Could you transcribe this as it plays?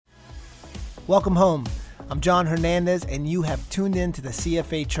Welcome home. I'm John Hernandez, and you have tuned in to the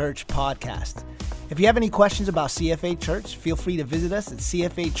CFA Church podcast. If you have any questions about CFA Church, feel free to visit us at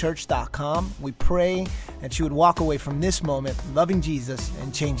cfachurch.com. We pray that you would walk away from this moment loving Jesus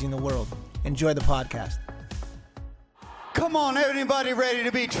and changing the world. Enjoy the podcast. Come on, anybody ready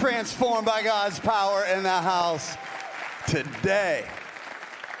to be transformed by God's power in the house today?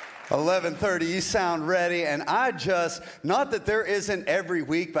 11:30, you sound ready, and not that there isn't every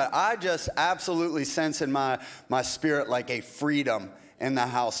week, but I just absolutely sense in my spirit like a freedom in the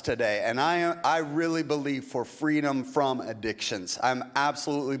house today. And I really believe for freedom from addictions. I'm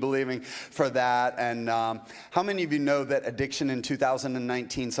absolutely believing for that. And how many of you know that addiction in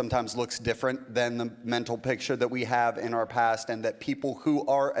 2019 sometimes looks different than the mental picture that we have in our past, and that people who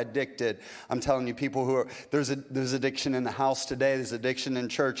are addicted, I'm telling you, there's addiction in the house today, there's addiction in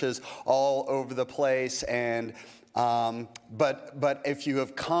churches all over the place, and but if you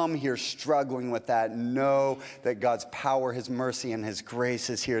have come here struggling with that, know that God's power, His mercy, and His grace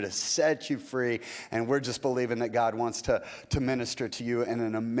is here to set you free. And we're just believing that God wants to minister to you in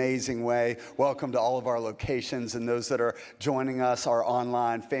an amazing way. Welcome to all of our locations and those that are joining us, our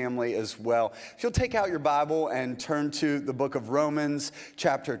online family as well. If you'll take out your Bible and turn to the book of Romans,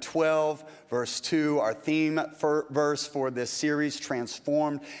 chapter 12, verse 2, our theme verse for this series,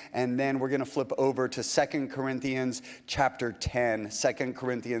 Transformed. And then we're going to flip over to 2 Corinthians chapter 10. 2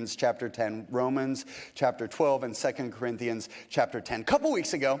 Corinthians chapter 10. Romans chapter 12 and 2 Corinthians chapter 10. A couple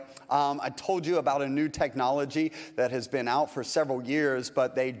weeks ago, I told you about a new technology that has been out for several years,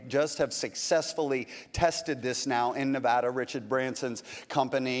 but they just have successfully tested this now in Nevada, Richard Branson's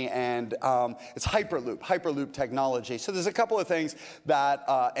company, and it's Hyperloop technology. So there's a couple of things that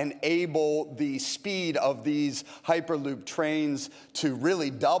enable the speed of these Hyperloop trains to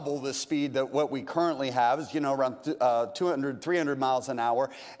really double the speed that what we currently have is, around 200, 300 miles an hour.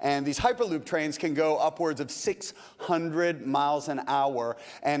 And these Hyperloop trains can go upwards of 600 miles an hour.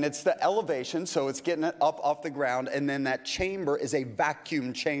 And it's the elevation, so it's getting it up off the ground. And then that chamber is a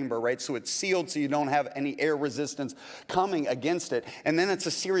vacuum chamber, right? So it's sealed so you don't have any air resistance coming against it. And then it's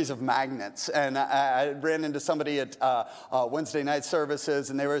a series of magnets. And I ran into somebody at Wednesday night services,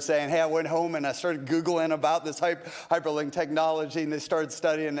 and they were saying, hey, I went home and I started Googling about this Hyperlink technology, and they started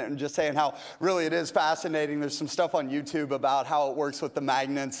studying it and just saying how really it is fascinating. There's some stuff on YouTube about how it works with the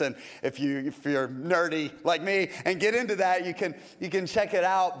magnets, and if you're nerdy like me and get into that, you can check it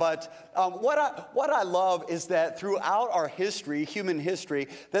out. But what I love is that throughout our history, human history,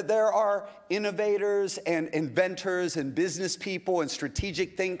 that there are innovators and inventors and business people and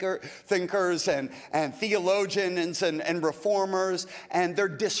strategic thinkers and theologians and reformers, and they're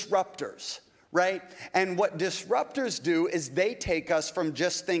disruptors. Right? And what disruptors do is they take us from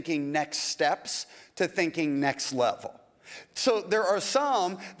just thinking next steps to thinking next level. So there are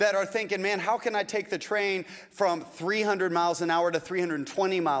some that are thinking, man, how can I take the train from 300 miles an hour to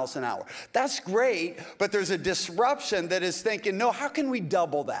 320 miles an hour? That's great, but there's a disruption that is thinking, no, how can we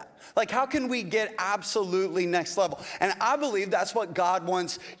double that? Like, how can we get absolutely next level? And I believe that's what God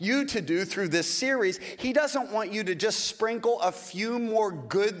wants you to do through this series. He doesn't want you to just sprinkle a few more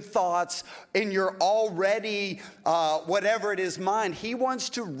good thoughts in your already, whatever it is, mind. He wants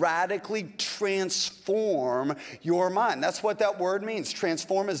to radically transform your mind. That's what that word means.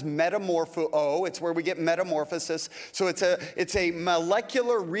 Transform is metamorpho. It's where we get metamorphosis. So it's a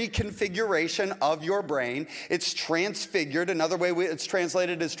molecular reconfiguration of your brain. It's transfigured. Another way it's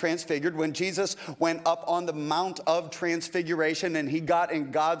translated is transfigured. When Jesus went up on the Mount of Transfiguration and he got in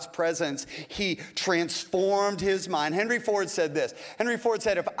God's presence, he transformed his mind. Henry Ford said this. Henry Ford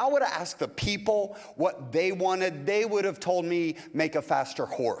said, if I would have asked the people what they wanted, they would have told me, make a faster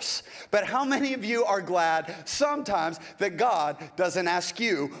horse. But how many of you are glad sometimes that God doesn't ask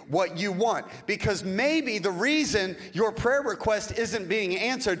you what you want? Because maybe the reason your prayer request isn't being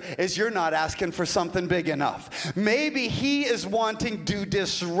answered is you're not asking for something big enough. Maybe he is wanting to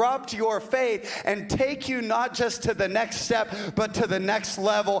disrupt your faith and take you not just to the next step, but to the next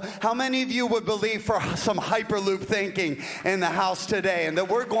level. How many of you would believe for some Hyperloop thinking in the house today, and that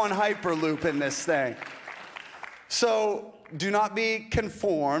we're going Hyperloop in this thing? So do not be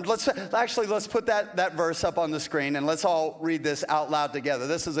conformed. Let's put that verse up on the screen, and let's all read this out loud together.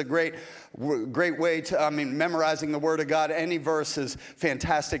 This is a great way to, memorizing the Word of God. Any verse is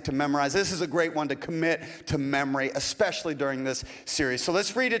fantastic to memorize. This is a great one to commit to memory, especially during this series. So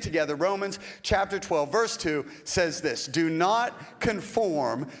let's read it together. Romans chapter 12, verse 2 says this: do not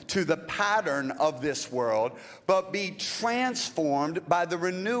conform to the pattern of this world, but be transformed by the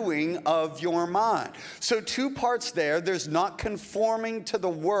renewing of your mind. So two parts there. There's not conforming to the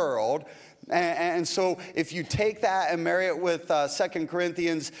world. And so if you take that and marry it with 2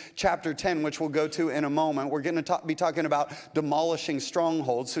 Corinthians chapter 10, which we'll go to in a moment, we're going to be talking about demolishing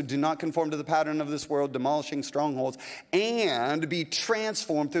strongholds. So do not conform to the pattern of this world, demolishing strongholds, and be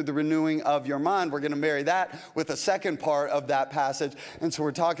transformed through the renewing of your mind. We're going to marry that with the second part of that passage. And so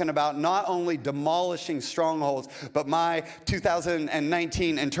we're talking about not only demolishing strongholds, but my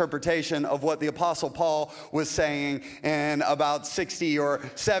 2019 interpretation of what the Apostle Paul was saying in about 60 or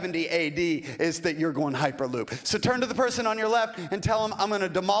 70 AD. Is that you're going Hyperloop. So turn to the person on your left and tell them, I'm going to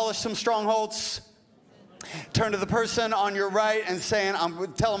demolish some strongholds. Turn to the person on your right and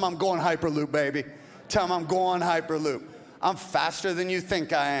tell them I'm going Hyperloop, baby. Tell them I'm going Hyperloop. I'm faster than you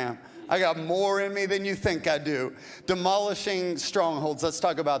think I am. I got more in me than you think I do. Demolishing strongholds. Let's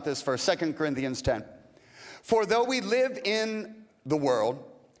talk about this first. 2 Corinthians 10. For though we live in the world,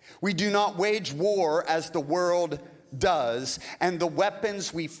 we do not wage war as the world does, and the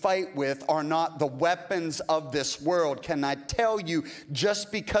weapons we fight with are not the weapons of this world. Can I tell you,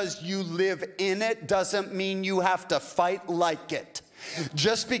 just because you live in it doesn't mean you have to fight like it.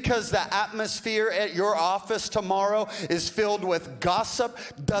 Just because the atmosphere at your office tomorrow is filled with gossip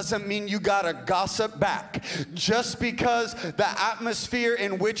doesn't mean you gotta gossip back. Just because the atmosphere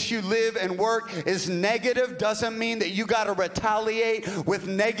in which you live and work is negative doesn't mean that you gotta retaliate with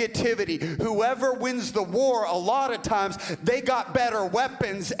negativity. Whoever wins the war, a lot of times, they got better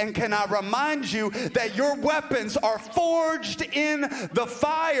weapons. And can I remind you that your weapons are forged in the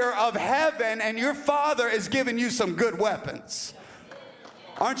fire of heaven, and your Father is giving you some good weapons.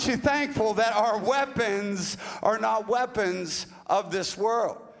 Aren't you thankful that our weapons are not weapons of this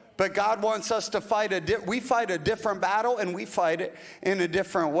world? But God wants us to fight we fight a different battle, and we fight it in a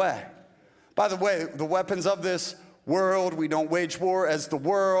different way. By the way, the weapons of this world, we don't wage war as the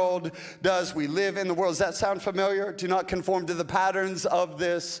world does. We live in the world. Does that sound familiar? Do not conform to the patterns of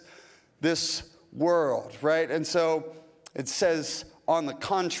this world, right? And so it says, on the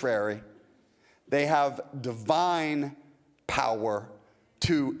contrary, they have divine power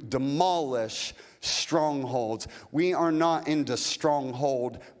to demolish strongholds. We are not into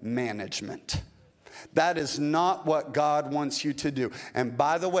stronghold management. That is not what God wants you to do. And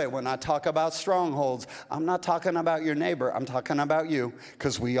by the way, when I talk about strongholds, I'm not talking about your neighbor. I'm talking about you,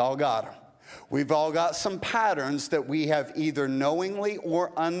 because we all got them. We've all got some patterns that we have either knowingly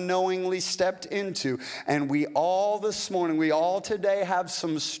or unknowingly stepped into. And we all today have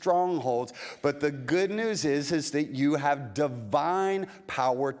some strongholds. But the good news is that you have divine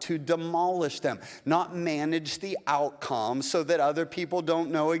power to demolish them. Not manage the outcome so that other people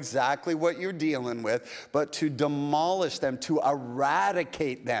don't know exactly what you're dealing with, but to demolish them, to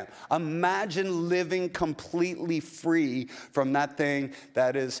eradicate them. Imagine living completely free from that thing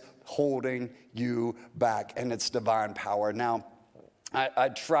that is holding you back, and it's divine power. Now, I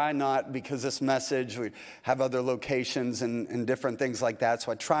try not, because this message, we have other locations and different things like that,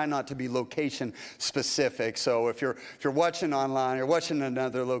 so I try not to be location specific. So if you're watching online, you're watching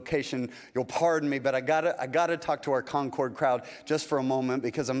another location, you'll pardon me, but I gotta talk to our Concord crowd just for a moment,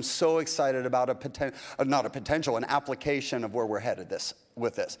 because I'm so excited about an application of where we're headed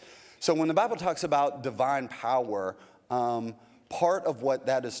with this. So when the Bible talks about divine power, part of what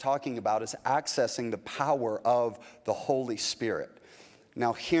that is talking about is accessing the power of the Holy Spirit.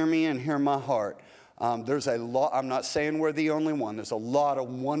 Now, hear me and hear my heart. There's a lot, I'm not saying we're the only one. There's a lot of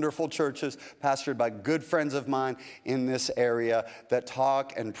wonderful churches pastored by good friends of mine in this area that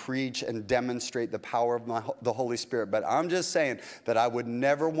talk and preach and demonstrate the power of the Holy Spirit. But I'm just saying that I would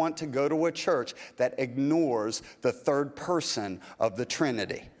never want to go to a church that ignores the third person of the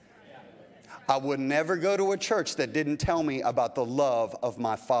Trinity. I would never go to a church that didn't tell me about the love of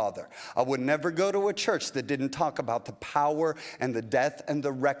my Father. I would never go to a church that didn't talk about the power and the death and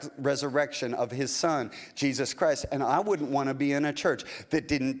the resurrection of his Son, Jesus Christ. And I wouldn't want to be in a church that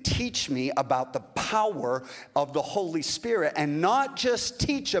didn't teach me about the power of the Holy Spirit, and not just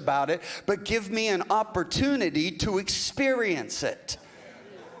teach about it, but give me an opportunity to experience it.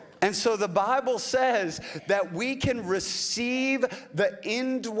 And so the Bible says that we can receive the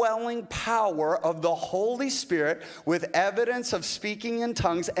indwelling power of the Holy Spirit with evidence of speaking in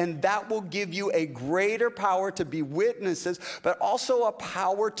tongues, and that will give you a greater power to be witnesses, but also a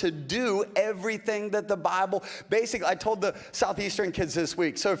power to do everything that the Bible, basically, I told the Southeastern kids this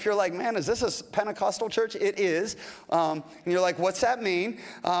week, so if you're like, man, is this a Pentecostal church? It is. And you're like, what's that mean?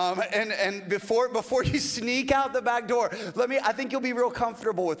 And before you sneak out the back door, I think you'll be real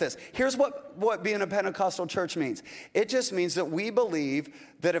comfortable with this. Here's what being a Pentecostal church means. It just means that we believe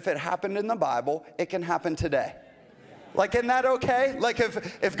that if it happened in the Bible, it can happen today. Like, isn't that okay? Like,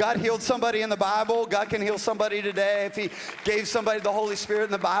 if God healed somebody in the Bible, God can heal somebody today. If he gave somebody the Holy Spirit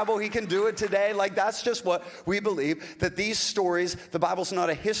in the Bible, he can do it today. Like, that's just what we believe, that these stories, the Bible's not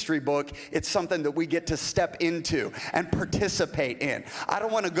a history book. It's something that we get to step into and participate in. I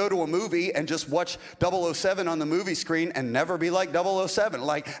don't want to go to a movie and just watch 007 on the movie screen and never be like 007.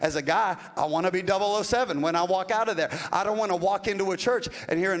 Like, as a guy, I want to be 007 when I walk out of there. I don't want to walk into a church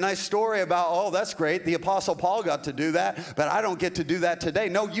and hear a nice story about, oh, that's great, the Apostle Paul got to do that. But I don't get to do that today.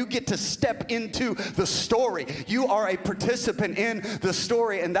 No, you get to step into the story. You are a participant in the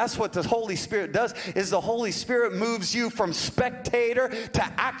story, and that's what the Holy Spirit does, is the Holy Spirit moves you from spectator to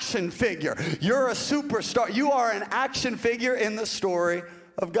action figure. You're a superstar. You are an action figure in the story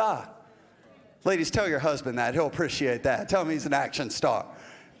of God. Ladies, tell your husband that. He'll appreciate that. Tell him he's an action star.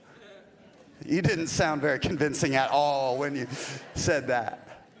 You didn't sound very convincing at all when you said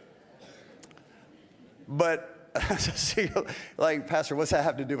that. But see, like, Pastor, what's that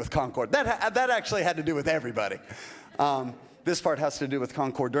have to do with Concord? That actually had to do with everybody. This part has to do with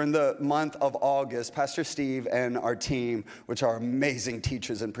Concord. During the month of August, Pastor Steve and our team, which are amazing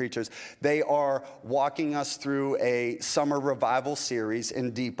teachers and preachers, they are walking us through a summer revival series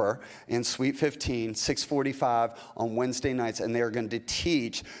in Deeper in Suite 15, 6:45 on Wednesday nights, and they're going to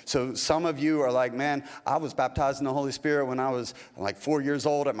teach. So some of you are like, man, I was baptized in the Holy Spirit when I was like 4 years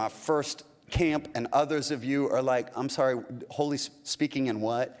old at my first camp, and others of you are like, I'm sorry, Holy speaking in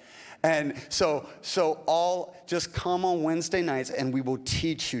what? And so all just come on Wednesday nights and we will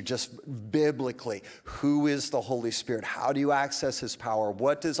teach you just biblically, who is the Holy Spirit? How do you access his power?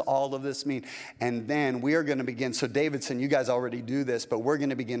 What does all of this mean? And then we are going to begin. So Davidson, you guys already do this, but we're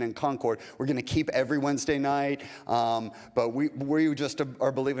going to begin in Concord. We're going to keep every Wednesday night, but we just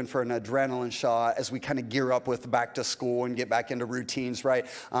are believing for an adrenaline shot as we kind of gear up with back to school and get back into routines, right?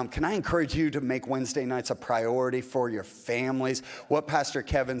 Can I encourage you to make Wednesday nights a priority for your families? What Pastor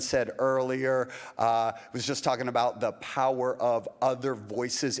Kevin said earlier was just talking about the power of other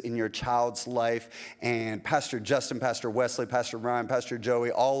voices in your child's life. And Pastor Justin, Pastor Wesley, Pastor Ryan, Pastor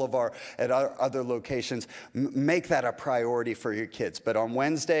Joey, all of our at our other locations, make that a priority for your kids. But on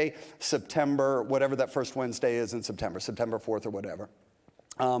Wednesday, September, whatever that first Wednesday is in September 4th or whatever,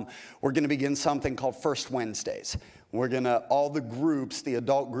 we're going to begin something called First Wednesdays. All the groups, the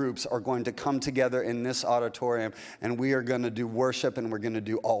adult groups, are going to come together in this auditorium, and we are going to do worship, and we're going to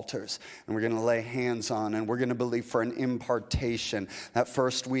do altars, and we're going to lay hands on, and we're going to believe for an impartation. That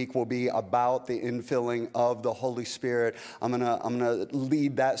first week will be about the infilling of the Holy Spirit. I'm gonna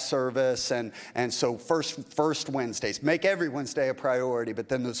lead that service, and so first Wednesdays, make every Wednesday a priority, but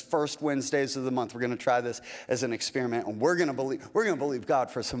then those first Wednesdays of the month, we're going to try this as an experiment, and we're going to believe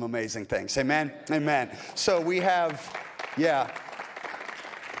God for some amazing things. Amen. Amen. So we have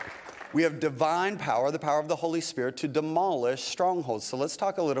divine power, the power of the Holy Spirit, to demolish strongholds. So let's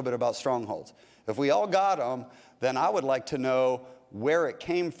talk a little bit about strongholds. If we all got them, then I would like to know where it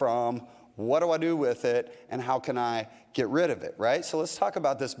came from, what do I do with it, and how can I get rid of it, right? So let's talk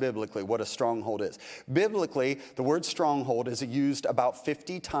about this biblically, what a stronghold is. Biblically, the word stronghold is used about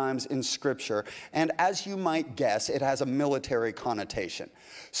 50 times in Scripture, and as you might guess, it has a military connotation.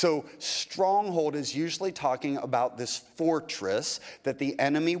 So stronghold is usually talking about this fortress that the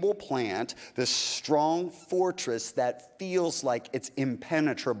enemy will plant, this strong fortress that feels like it's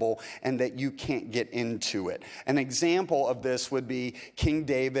impenetrable and that you can't get into it. An example of this would be King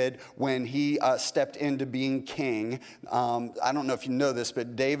David when he stepped into being king. I don't know if you know this,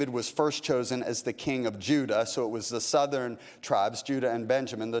 but David was first chosen as the king of Judah. So it was the southern tribes, Judah and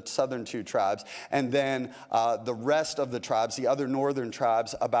Benjamin, the southern two tribes. And then the rest of the tribes, the other northern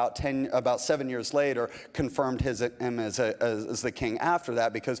tribes, about 7 years later, confirmed him as the king after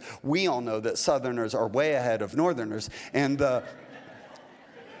that, because we all know that southerners are way ahead of northerners. And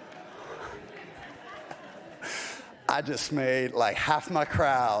I just made like half my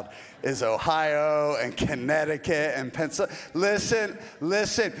crowd is Ohio and Connecticut and Pennsylvania.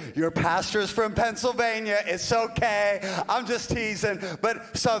 Listen, your pastor's from Pennsylvania. It's okay. I'm just teasing.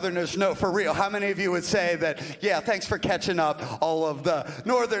 But Southerners, no, for real. How many of you would say that, yeah, thanks for catching up all of the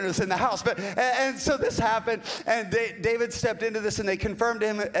Northerners in the house. And so this happened, and David stepped into this, and they confirmed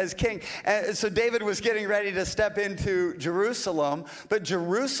him as king. And so David was getting ready to step into Jerusalem. But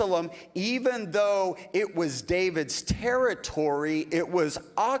Jerusalem, even though it was David's territory, it was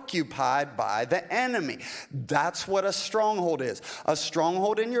occupied occupied by the enemy. That's what a stronghold is. A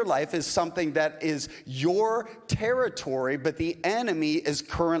stronghold in your life is something that is your territory, but the enemy is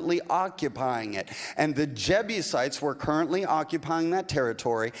currently occupying it. And the Jebusites were currently occupying that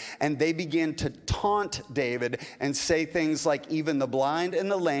territory, and they began to taunt David and say things like, even the blind and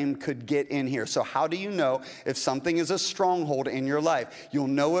the lame could get in here. So how do you know if something is a stronghold in your life? You'll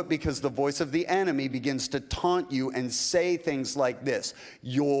know it because the voice of the enemy begins to taunt you and say things like this: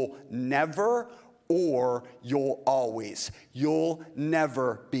 you'll never, or you'll always. You'll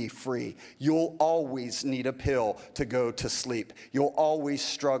never be free. You'll always need a pill to go to sleep. You'll always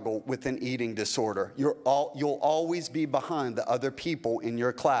struggle with an eating disorder. You'll always be behind the other people in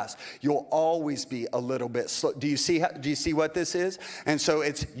your class. You'll always be a little bit slow. Do you see what this is? And so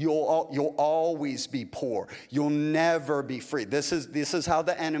it's you'll always be poor. You'll never be free. This is how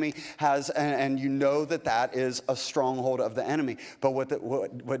the enemy has, and you know that is a stronghold of the enemy. But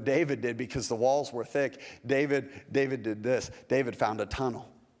what David did, because the walls were thick, David did this. David found a tunnel.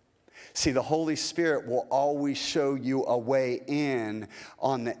 See, the Holy Spirit will always show you a way in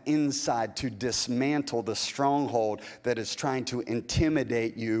on the inside to dismantle the stronghold that is trying to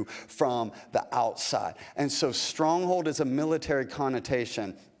intimidate you from the outside. And so stronghold is a military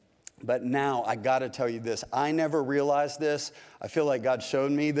connotation. But now I got to tell you this. I never realized this. I feel like God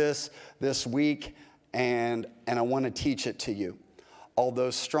showed me this week, and I want to teach it to you.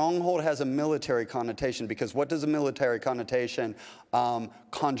 Although stronghold has a military connotation, because what does a military connotation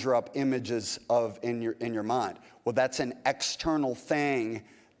conjure up images of in your mind? Well, that's an external thing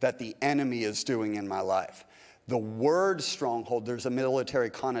that the enemy is doing in my life. The word stronghold, there's a military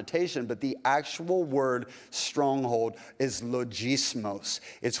connotation, but the actual word stronghold is logismos.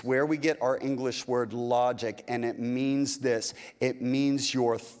 It's where we get our English word logic, and it means this. It means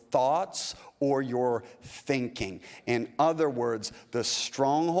your thoughts or your thinking. In other words, the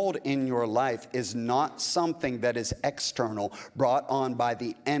stronghold in your life is not something that is external, brought on by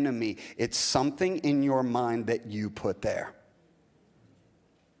the enemy. It's something in your mind that you put there.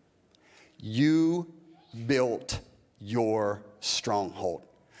 You built your stronghold.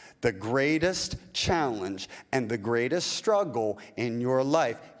 The greatest challenge and the greatest struggle in your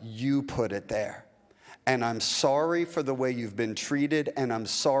life, you put it there. And I'm sorry for the way you've been treated, and I'm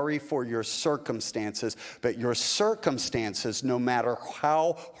sorry for your circumstances, but your circumstances, no matter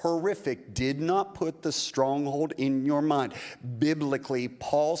how horrific, did not put the stronghold in your mind. Biblically,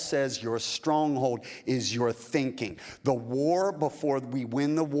 Paul says your stronghold is your thinking. The war, before we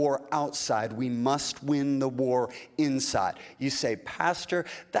win the war outside, we must win the war inside. You say, Pastor,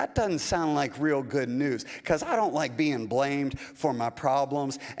 that doesn't sound like real good news, because I don't like being blamed for my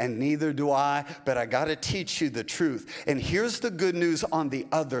problems, and neither do I, but I got to teach you the truth. And here's the good news on the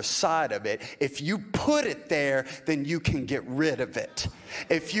other side of it. If you put it there, then you can get rid of it.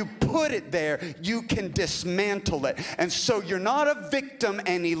 If you put it there, you can dismantle it. And so you're not a victim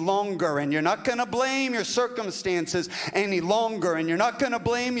any longer, and you're not going to blame your circumstances any longer, and you're not going to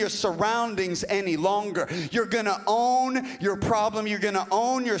blame your surroundings any longer. You're going to own your problem. You're going to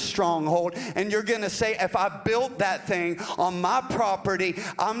own your stronghold, and you're going to say, if I built that thing on my property,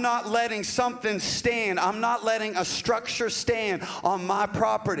 I'm not letting something stand. I'm not letting a structure stand on my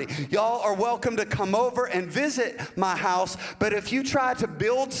property. Y'all are welcome to come over and visit my house, but if you try to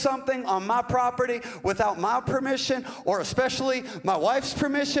build something on my property without my permission, or especially my wife's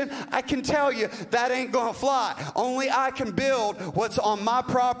permission, I can tell you that ain't gonna fly. Only I can build what's on my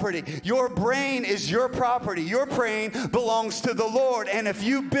property. Your brain is your property. Your brain belongs to the Lord, and if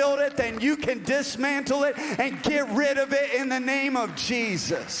you build it, then you can dismantle it and get rid of it in the name of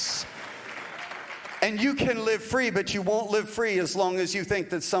Jesus. And you can live free, but you won't live free as long as you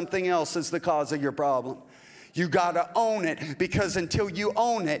think that something else is the cause of your problem. You got to own it, because until you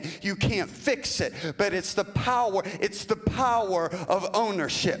own it, you can't fix it. But it's the power of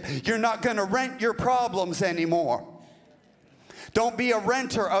ownership. You're not going to rent your problems anymore. Don't be a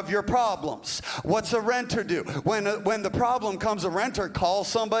renter of your problems. What's a renter do? When the problem comes, a renter calls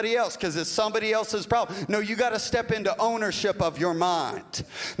somebody else because it's somebody else's problem. No, you got to step into ownership of your mind.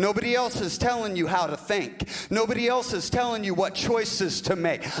 Nobody else is telling you how to think. Nobody else is telling you what choices to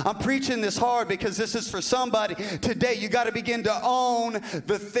make. I'm preaching this hard because this is for somebody today. You got to begin to own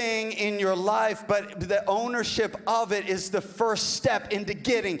the thing in your life, but the ownership of it is the first step into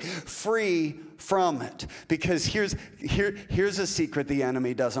getting free from it. Because here's a secret the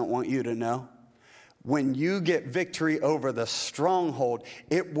enemy doesn't want you to know. when you get victory over the stronghold,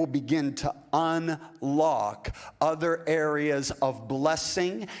 it will begin to unlock other areas of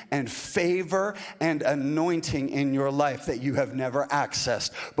blessing and favor and anointing in your life that you have never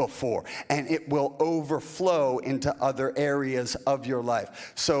accessed before. And it will overflow into other areas of your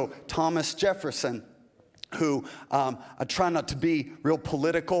life. So Thomas Jefferson, who I try not to be real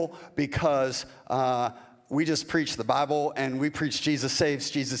political because we just preach the Bible, and we preach Jesus saves,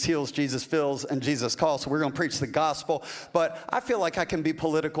 Jesus heals, Jesus fills, and Jesus calls. So we're going to preach the gospel. But I feel like I can be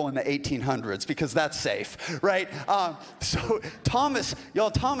political in the 1800s because that's safe, right? So Thomas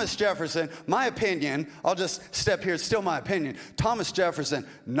Jefferson, my opinion, I'll just step here, it's still my opinion. Thomas Jefferson,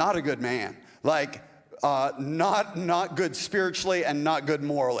 not a good man. Not good spiritually and not good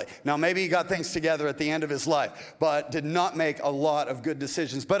morally. Now, maybe he got things together at the end of his life, but did not make a lot of good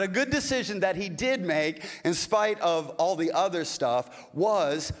decisions. But a good decision that he did make, in spite of all the other stuff,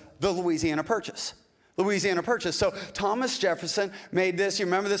 was the Louisiana Purchase. Louisiana Purchase. So Thomas Jefferson made this. You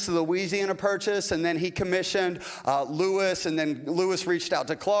remember this, the Louisiana Purchase, and then he commissioned Lewis, and then Lewis reached out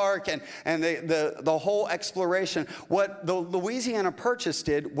to Clark, and the whole exploration. What the Louisiana Purchase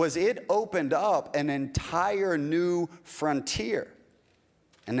did was it opened up an entire new frontier.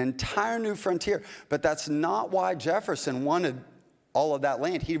 An entire new frontier. But that's not why Jefferson wanted all of that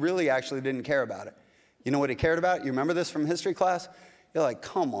land. He really actually didn't care about it. You know what he cared about? You remember this from history class? You're like,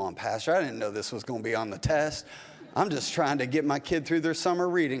 come on, Pastor, I didn't know this was going to be on the test. I'm just trying to get my kid through their summer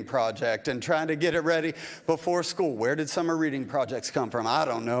reading project and trying to get it ready before school. Where did summer reading projects come from? I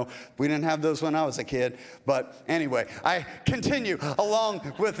don't know. We didn't have those when I was a kid. But anyway, I continue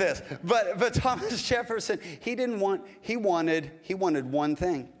along with this. But Thomas Jefferson, he wanted one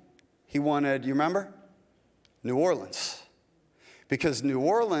thing. He wanted, you remember? New Orleans. Because New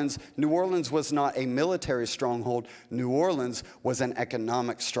Orleans was not a military stronghold. New Orleans was an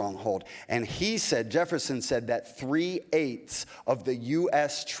economic stronghold. And Jefferson said that 3/8 of the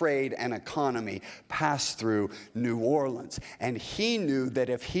U.S. trade and economy passed through New Orleans. And he knew that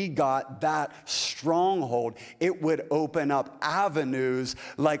if he got that stronghold, it would open up avenues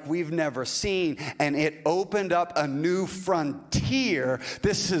like we've never seen. And it opened up a new frontier.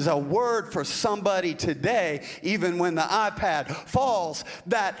 This is a word for somebody today, even when the iPad falls,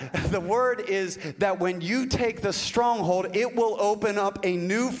 that the word is that when you take the stronghold, it will open up a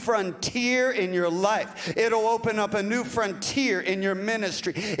new frontier in your life. It'll open up a new frontier in your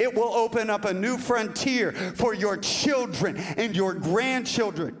ministry. It will open up a new frontier for your children and your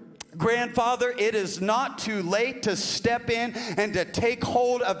grandchildren. Grandfather, it is not too late to step in and to take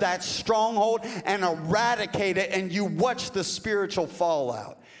hold of that stronghold and eradicate it, and you watch the spiritual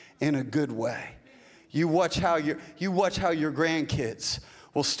fallout in a good way. You watch how your grandkids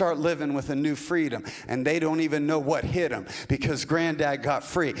will start living with a new freedom, and they don't even know what hit them because granddad got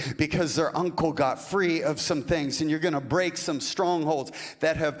free, because their uncle got free of some things, and you're going to break some strongholds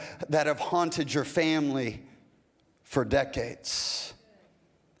that have haunted your family for decades.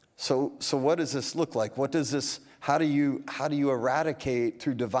 So what does this look like? How do you eradicate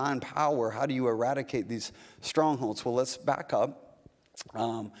through divine power? How do you eradicate these strongholds? Well, let's back up.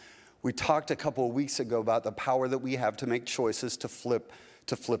 We talked a couple of weeks ago about the power that we have to make choices to flip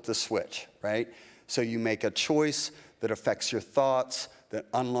the switch, right? So you make a choice that affects your thoughts, that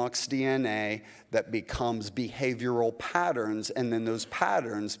unlocks DNA, that becomes behavioral patterns, and then those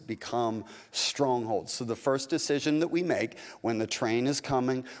patterns become strongholds. So the first decision that we make when the train is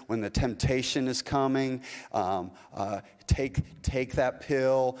coming, when the temptation is coming, take that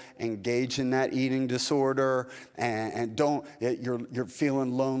pill, engage in that eating disorder, and you're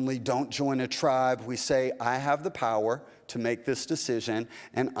feeling lonely, don't join a tribe. We say, I have the power to make this decision,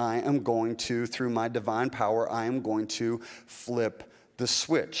 and I am going to, through my divine power, I am going to flip the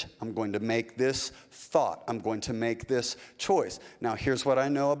switch. I'm going to make this thought. I'm going to make this choice. Now, here's what I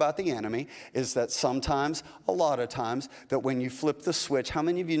know about the enemy is that sometimes, a lot of times, that when you flip the switch, how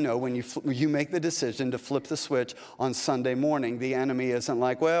many of you know when you make the decision to flip the switch on Sunday morning, the enemy isn't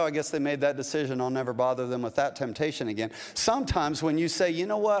like, well, I guess they made that decision. I'll never bother them with that temptation again. Sometimes when you say, you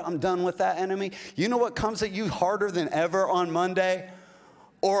know what, I'm done with that enemy, you know what comes at you harder than ever on Monday?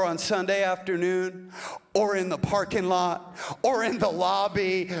 Or on Sunday afternoon, or in the parking lot, or in the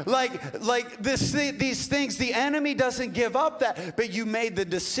lobby. These things, the enemy doesn't give up that, but you made the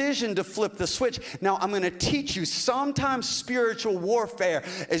decision to flip the switch. Now, I'm going to teach you sometimes spiritual warfare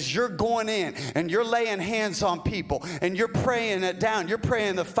is you're going in and you're laying hands on people and you're praying it down. You're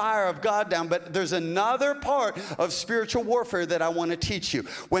praying the fire of God down, but there's another part of spiritual warfare that I want to teach you.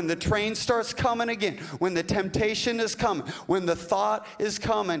 When the train starts coming again, when the temptation is coming, when the thought is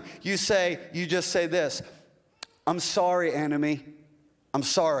coming, you just say this, I'm sorry, enemy. I'm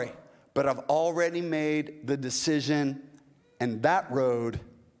sorry, but I've already made the decision, and that road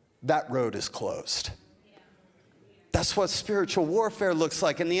is closed. That's what spiritual warfare looks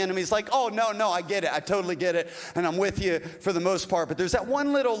like. And the enemy's like, oh, no, I get it. I totally get it. And I'm with you for the most part. But there's that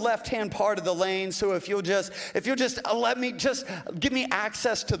one little left-hand part of the lane. So if you'll just give me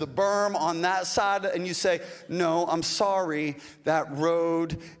access to the berm on that side. And you say, no, I'm sorry, that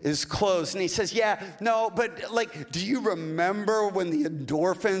road is closed. And he says, yeah, no, but like, do you remember when the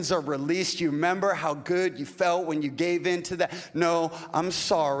endorphins are released? You remember how good you felt when you gave in to that? No, I'm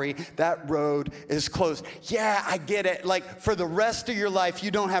sorry, that road is closed. Yeah, I get it. Like, for the rest of your life,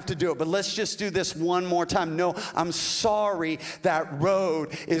 you don't have to do it, but let's just do this one more time. No, I'm sorry, that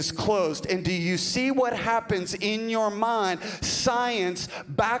road is closed. And do you see what happens in your mind? Science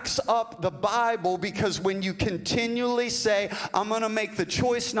backs up the Bible, because when you continually say, I'm going to make the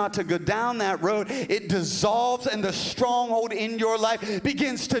choice not to go down that road, it dissolves, and the stronghold in your life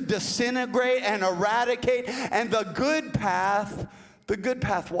begins to disintegrate and eradicate, and the good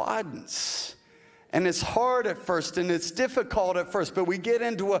path widens. And it's hard at first, and it's difficult at first, but we get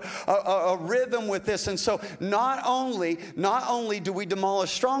into a rhythm with this. And so not only do we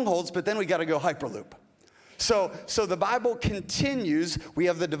demolish strongholds, but then we got to go Hyperloop. So the Bible continues. We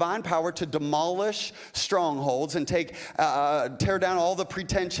have the divine power to demolish strongholds and tear down all the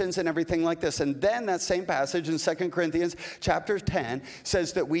pretensions and everything like this. And then that same passage in 2 Corinthians chapter 10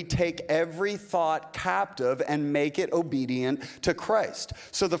 says that we take every thought captive and make it obedient to Christ.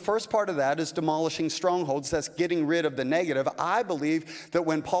 So the first part of that is demolishing strongholds. That's getting rid of the negative. I believe that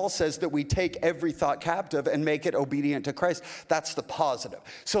when Paul says that we take every thought captive and make it obedient to Christ, that's the positive.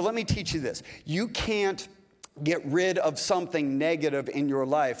 So let me teach you this. You can't get rid of something negative in your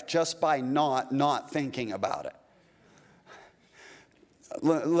life just by not thinking about it.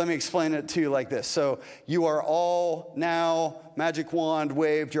 Let me explain it to you like this. So you are all now, magic wand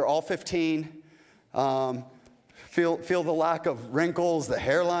waved, you're all 15. Feel the lack of wrinkles, the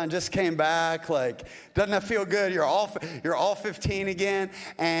hairline just came back. Like, doesn't that feel good? You're all 15 again,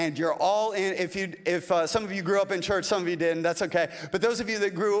 and you're all in. If some of you grew up in church, some of you didn't, that's okay. But those of you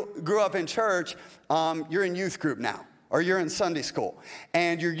that grew up in church, you're in youth group now, or you're in Sunday school,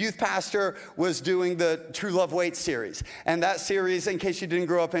 and your youth pastor was doing the True Love Waits series. And that series, in case you didn't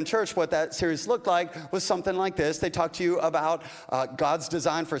grow up in church, what that series looked like was something like this. They talked to you about God's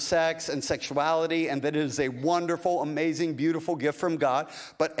design for sex and sexuality, and that it is a wonderful, amazing, beautiful gift from God.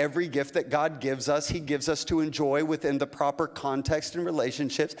 But every gift that God gives us, he gives us to enjoy within the proper context and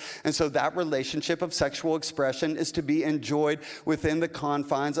relationships. And so that relationship of sexual expression is to be enjoyed within the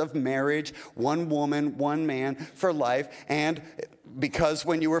confines of marriage, one woman, one man for life. And because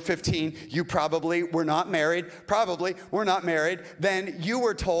when you were 15, you probably were not married, then you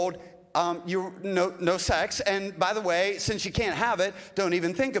were told no sex. And by the way, since you can't have it, don't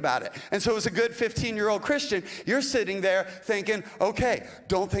even think about it. And so as a good 15-year-old Christian, you're sitting there thinking, okay,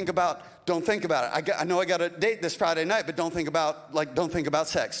 don't think about it. I know I got to date this Friday night, but don't think about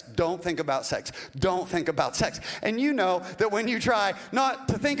sex. Don't think about sex. Don't think about sex. And you know that when you try not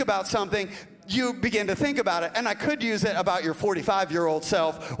to think about something, you begin to think about it. And I could use it about your 45-year-old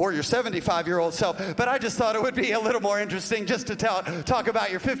self or your 75-year-old self, but I just thought it would be a little more interesting just to talk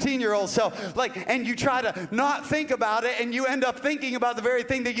about your 15-year-old self. And you try to not think about it, and you end up thinking about the very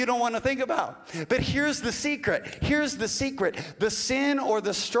thing that you don't want to think about. But here's the secret. The sin or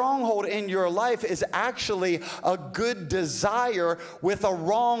the stronghold in your life is actually a good desire with a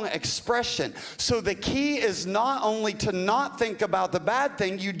wrong expression. So the key is not only to not think about the bad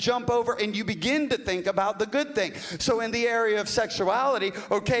thing, you jump over and you begin to think about the good thing. So in the area of sexuality,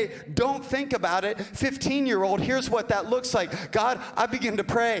 okay, don't think about it. 15-year-old, here's what that looks like. God, I begin to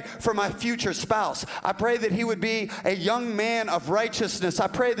pray for my future spouse. I pray that he would be a young man of righteousness. I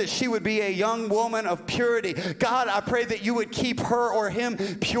pray that she would be a young woman of purity. God, I pray that you would keep her or him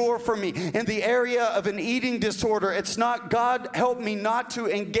pure for me. In the area of an eating disorder, it's not, God, help me not to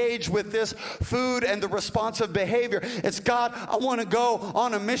engage with this food and the responsive behavior. It's, God, I want to go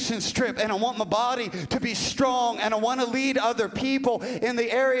on a mission trip, and I want my body to be strong, and I want to lead other people. In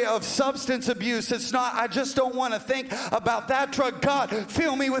the area of substance abuse, it's not, I just don't want to think about that drug. God,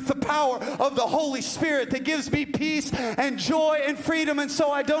 fill me with the power of the Holy Spirit that gives me peace and joy and freedom, and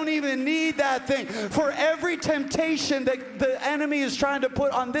so I don't even need that thing. For every temptation that the enemy is trying to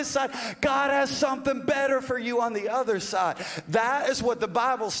put on this side, God has something better for you on the other side. That is what the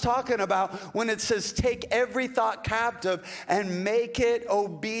Bible's talking about when it says take every thought captive and make it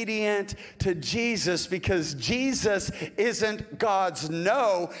obedient to Jesus, because Jesus isn't God's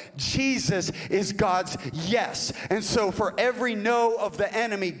no. Jesus is God's yes. And so for every no of the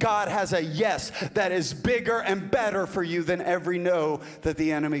enemy, God has a yes that is bigger and better for you than every no that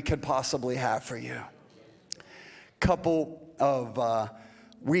the enemy could possibly have for you. Couple of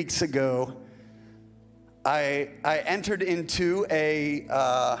weeks ago, I entered into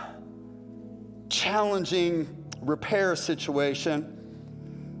a challenging repair situation.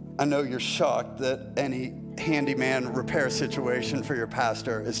 I know you're shocked that any handyman repair situation for your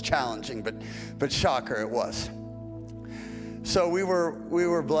pastor is challenging, but shocker it was. So we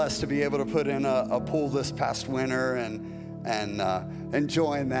were blessed to be able to put in a pool this past winter and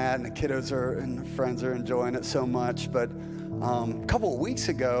enjoying that, and the kiddos and the friends are enjoying it so much. But a couple of weeks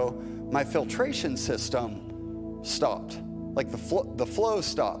ago, my filtration system stopped. Like the flow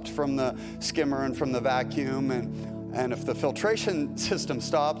stopped from the skimmer and from the vacuum, and if the filtration system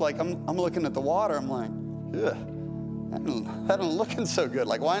stopped, like I'm looking at the water, I'm like, ugh, that ain't looking so good.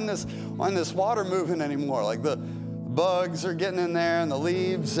 Like why isn't this water moving anymore? Like the bugs are getting in there and the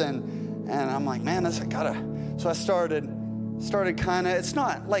leaves, and I'm like, man, so I started kind of, it's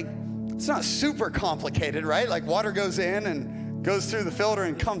not super complicated, right? Like water goes in and goes through the filter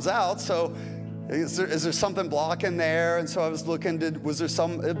and comes out. So is there something blocking there? And so I was looking, was there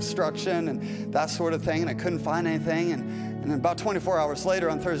some obstruction and that sort of thing? And I couldn't find anything. And about 24 hours later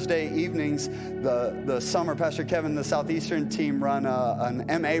on Thursday evenings, the summer, Pastor Kevin, the Southeastern team run an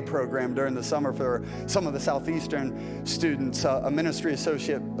MA program during the summer for some of the Southeastern students, a ministry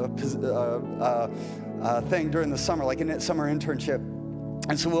associate thing during the summer, like a summer internship.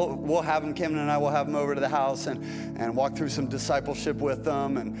 And so we'll have them, Kim and I will have them over to the house and walk through some discipleship with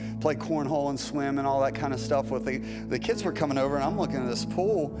them and play cornhole and swim and all that kind of stuff with the kids were coming over, and I'm looking at this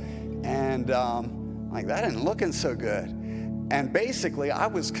pool and like that isn't looking so good. And basically I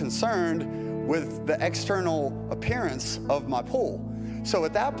was concerned with the external appearance of my pool. So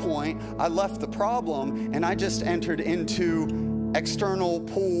at that point I left the problem and I just entered into external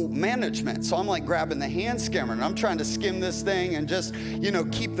pool management. So I'm like grabbing the hand skimmer and I'm trying to skim this thing and just,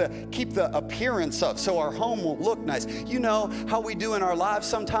 keep the appearance up so our home will look nice. You know how we do in our lives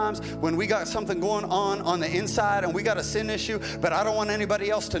sometimes when we got something going on the inside and we got a sin issue, but I don't want anybody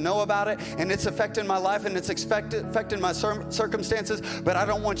else to know about it, and it's affecting my life and it's affecting my circumstances, but I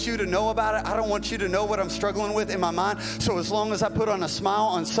don't want you to know about it. I don't want you to know what I'm struggling with in my mind. So as long as I put on a smile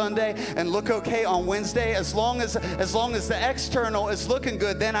on Sunday and look okay on Wednesday, as long as the external is looking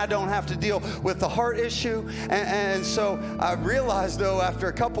good, then I don't have to deal with the heart issue. And so I realized, though, after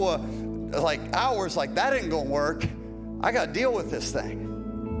a couple of hours, that ain't gonna work. I got to deal with this thing.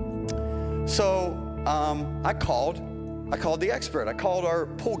 So I called the expert. I called our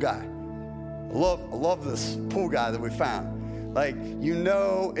pool guy. I love this pool guy that we found.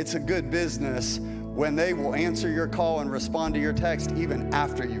 It's a good business when they will answer your call and respond to your text even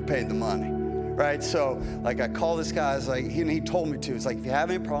after you've paid the money. Right, so I call this guy. He told me to. It's like, if you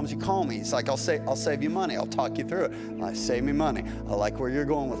have any problems, you call me. He's like, I'll save you money. I'll talk you through it. Save me money. I like where you're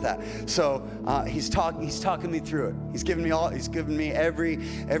going with that. So he's talking me through it. He's giving me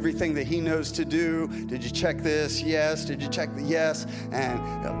everything that he knows to do. Did you check this? Yes. Did you check the yes?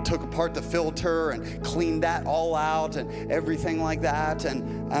 And took apart the filter and cleaned that all out and everything like that.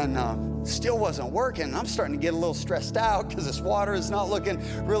 And still wasn't working. And I'm starting to get a little stressed out because this water is not looking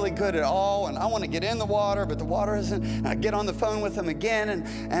really good at all. And I want to get in the water, but the water isn't. And I get on the phone with him again,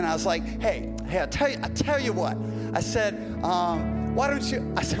 and I was like, hey, I tell you what. I said, why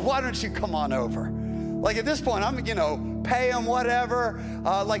don't you come on over? At this point, I'm, pay him whatever.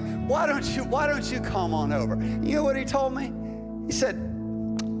 Why don't you come on over? You know what he told me? He said,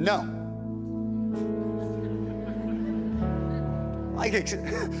 no.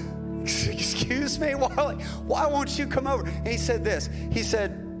 Excuse me? Why won't you come over? And he said this. He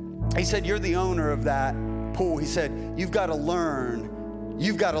said, you're the owner of that pool. He said, you've got to learn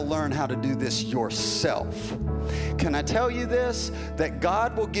how to do this yourself. Can I tell you this? That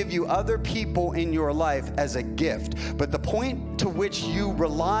God will give you other people in your life as a gift, but the point to which you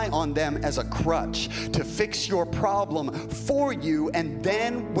rely on them as a crutch to fix your problem for you, and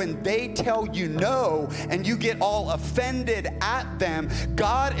then when they tell you no and you get all offended at them,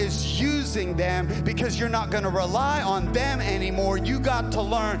 God is using them because you're not going to rely on them anymore. You got to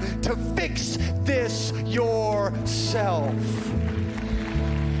learn to fix this yourself.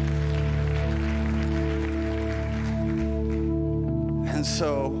 And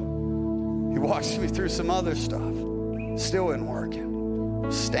so he walks me through some other stuff. Still isn't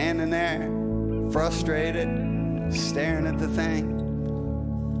working. Standing there, frustrated, staring at the thing.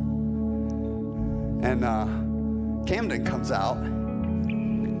 And Camden comes out.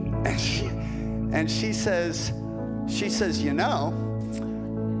 And she says, you know,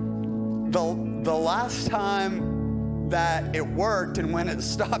 the last time that it worked and when it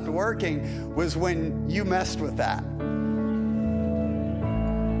stopped working was when you messed with that.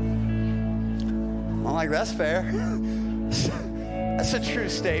 I'm like, that's fair. That's a true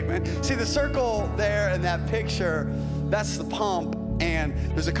statement. See, the circle there in that picture, that's the pump, and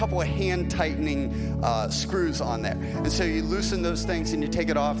there's a couple of hand tightening screws on there. And so you loosen those things and you take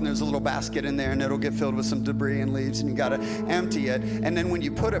it off, and there's a little basket in there, and it'll get filled with some debris and leaves, and you gotta empty it. And then when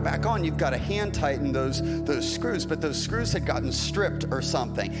you put it back on, you've got to hand tighten those screws. But those screws had gotten stripped or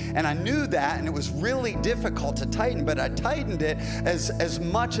something. And I knew that, and it was really difficult to tighten, but I tightened it as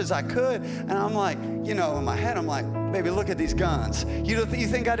much as I could. And I'm like, you know, in my head, I'm like, baby, look at these guns. You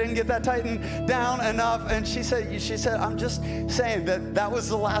think I didn't get that tightened down enough? And she said, I'm just saying that was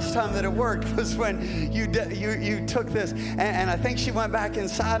the last time that it worked, was when you took this. And I think she went back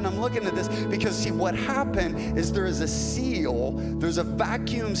inside, and I'm looking at this because, see, what happened is there is a seal, there's a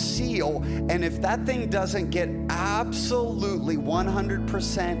vacuum seal, and if that thing doesn't get absolutely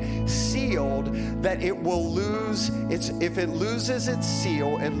 100% sealed, that it will lose if it loses its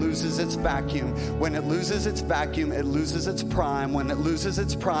seal, it loses its vacuum. When it loses its vacuum, it loses its prime. When it loses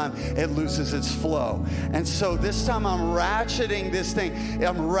its prime, it loses its flow. And so this time I'm ratcheting this thing.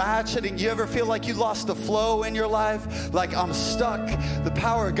 You ever feel like you lost the flow in your life? Like I'm stuck. The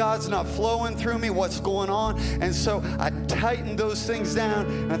power of God's not flowing through me. What's going on? And so I tightened those things down.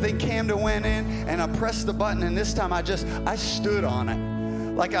 And I think Camden went in and I pressed the button. And this time I stood on it.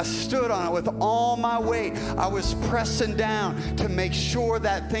 Like I stood on it with all my weight. I was pressing down to make sure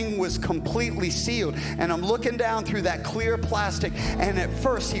that thing was completely sealed. And I'm looking down through that clear plastic. And at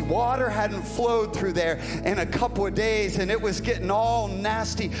first, water hadn't flowed through there in a couple of days. And it was getting all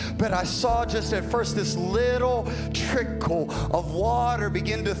nasty. But I saw just at first this little trickle of water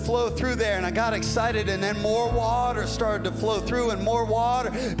begin to flow through there. And I got excited. And then more water started to flow through, and more water.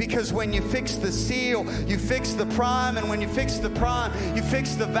 Because when you fix the seal, you fix the prime. And when you fix the prime, you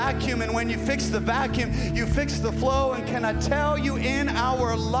fix the vacuum, and when you fix the vacuum, you fix the flow. And can I tell you, in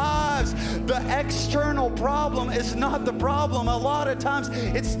our lives, the external problem is not the problem. A lot of times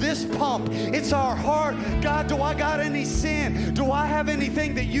it's this pump, it's our heart. God, do I got any sin? Do I have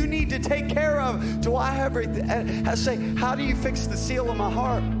anything that you need to take care of? Do I have everything? I say, how do you fix the seal of my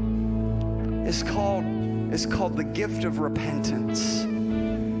heart? It's called the gift of repentance.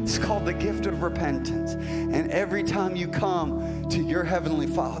 It's called the gift of repentance. And every time you come to your Heavenly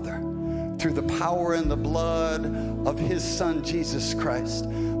Father through the power and the blood of His Son, Jesus Christ,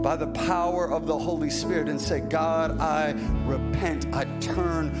 by the power of the Holy Spirit, and say, God, I repent. I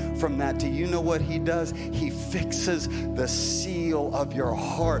turn from that. Do you know what He does? He fixes the seal of your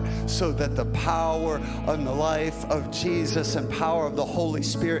heart so that the power and the life of Jesus and power of the Holy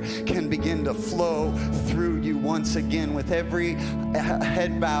Spirit can begin to flow through you once again, with every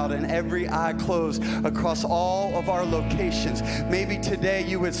head bowed and every eye closed across all of our locations. Maybe today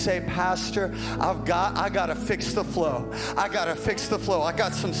you would say, Pastor, I got to fix the flow. I got to fix the flow. I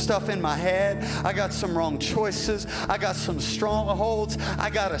got some stuff in my head. I got some wrong choices. I got some strongholds. I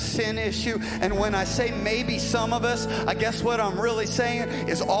got a sin issue. And when I say maybe some of us, I guess what I'm really saying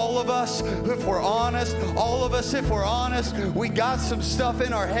is all of us, if we're honest, we got some stuff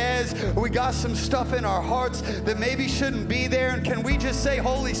in our heads. We got some stuff in our hearts that maybe shouldn't be there. And can we just say,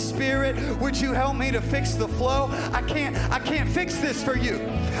 Holy Spirit, would you help me to fix the flow? I can't fix this for you.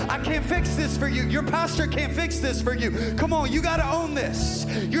 I can't fix this for you. Your pastor can't fix this for you. Come on, you got to own this.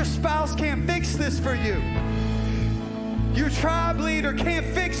 Your spouse can't fix this for you. Your tribe leader can't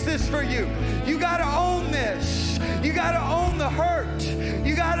fix this for you. You got to own this. You got to own the hurt.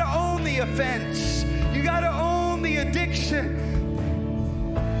 You got to own the offense. You got to own the addiction.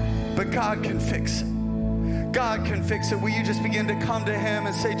 But God can fix it. God can fix it. Will you just begin to come to Him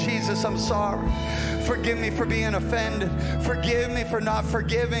and say, Jesus, I'm sorry. Forgive me for being offended. Forgive me for not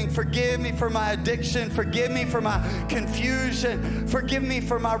forgiving. Forgive me for my addiction. Forgive me for my confusion. Forgive me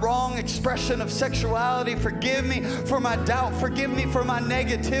for my wrong expression of sexuality. Forgive me for my doubt. Forgive me for my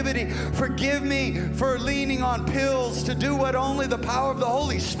negativity. Forgive me for leaning on pills to do what only the power of the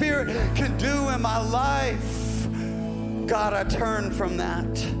Holy Spirit can do in my life. God, I turn from that.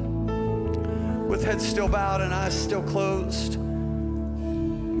 With head still bowed and eyes still closed.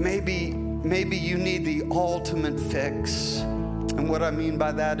 Maybe you need the ultimate fix. And what I mean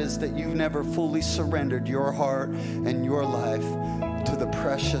by that is that you've never fully surrendered your heart and your life to the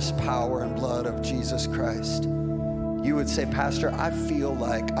precious power and blood of Jesus Christ. You would say, Pastor, I feel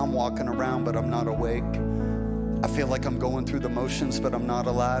like I'm walking around, but I'm not awake. I feel like I'm going through the motions, but I'm not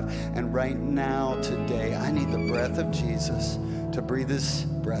alive. And right now, today, I need the breath of Jesus to breathe His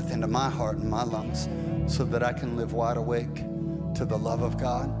breath into my heart and my lungs so that I can live wide awake to the love of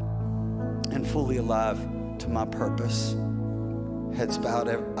God and fully alive to my purpose. Heads bowed,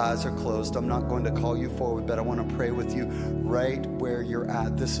 eyes are closed. I'm not going to call you forward, but I want to pray with you right where you're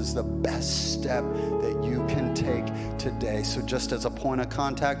at. This is the best step that you can take today. So just as a point of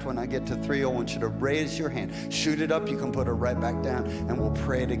contact, when I get to 3, I want you to raise your hand. Shoot it up. You can put it right back down, and we'll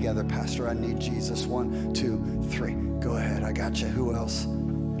pray together. Pastor, I need Jesus. 1, 2, 3. Go ahead. I got you. Who else?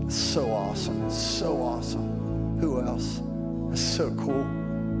 So awesome. So awesome. Who else? That's so cool.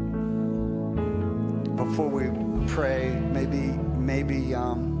 Before we pray, maybe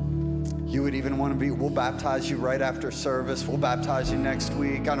you would even want to we'll baptize you right after service. We'll baptize you next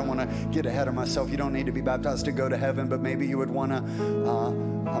week. I don't want to get ahead of myself. You don't need to be baptized to go to heaven, but maybe you would want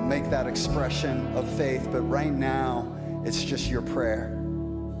to make that expression of faith. But right now, it's just your prayer.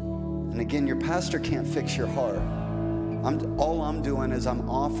 And again, your pastor can't fix your heart. All I'm doing is I'm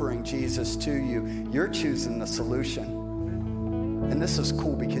offering Jesus to you. You're choosing the solution. And this is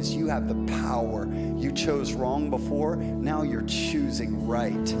cool because you have the power. You chose wrong before. Now you're choosing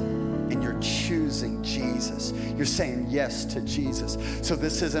right. And you're choosing Jesus. You're saying yes to Jesus. So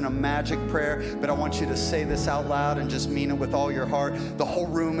this isn't a magic prayer, but I want you to say this out loud and just mean it with all your heart. The whole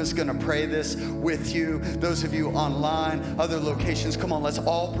room is going to pray this with you. Those of you online, other locations, come on, let's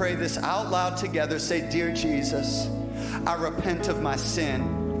all pray this out loud together. Say, "Dear Jesus, I repent of my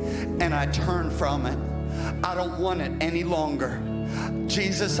sin and I turn from it. I don't want it any longer.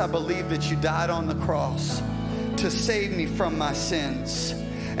 Jesus, I believe that you died on the cross to save me from my sins.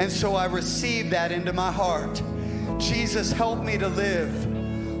 And so I receive that into my heart. Jesus, help me to live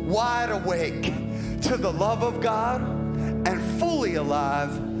wide awake to the love of God and fully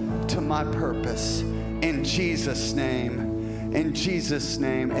alive to my purpose. In Jesus' name. In Jesus'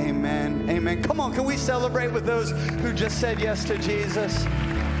 name, amen. Amen. Come on, can we celebrate with those who just said yes to Jesus?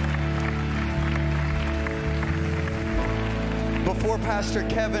 Before Pastor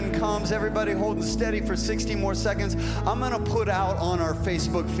Kevin comes, everybody holding steady for 60 more seconds. I'm going to put out on our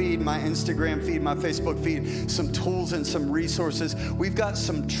Facebook feed, my Instagram feed, my Facebook feed, some tools and some resources. We've got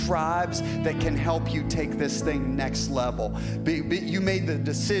some tribes that can help you take this thing next level. You made the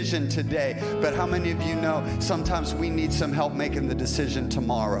decision today, but how many of you know sometimes we need some help making the decision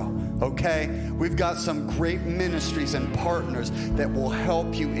tomorrow? Okay? We've got some great ministries and partners that will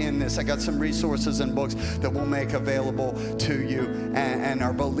help you in this. I got some resources and books that we'll make available to you and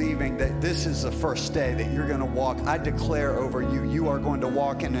are believing that this is the first day that you're going to walk. I declare over you, you are going to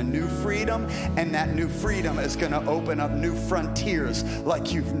walk in a new freedom, and that new freedom is going to open up new frontiers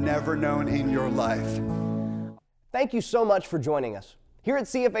like you've never known in your life. Thank you so much for joining us. Here at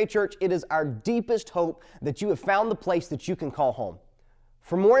CFA Church, it is our deepest hope that you have found the place that you can call home.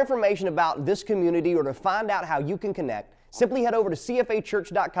 For more information about this community or to find out how you can connect, simply head over to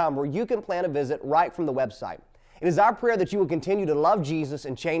cfachurch.com where you can plan a visit right from the website. It is our prayer that you will continue to love Jesus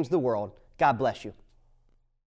and change the world. God bless you.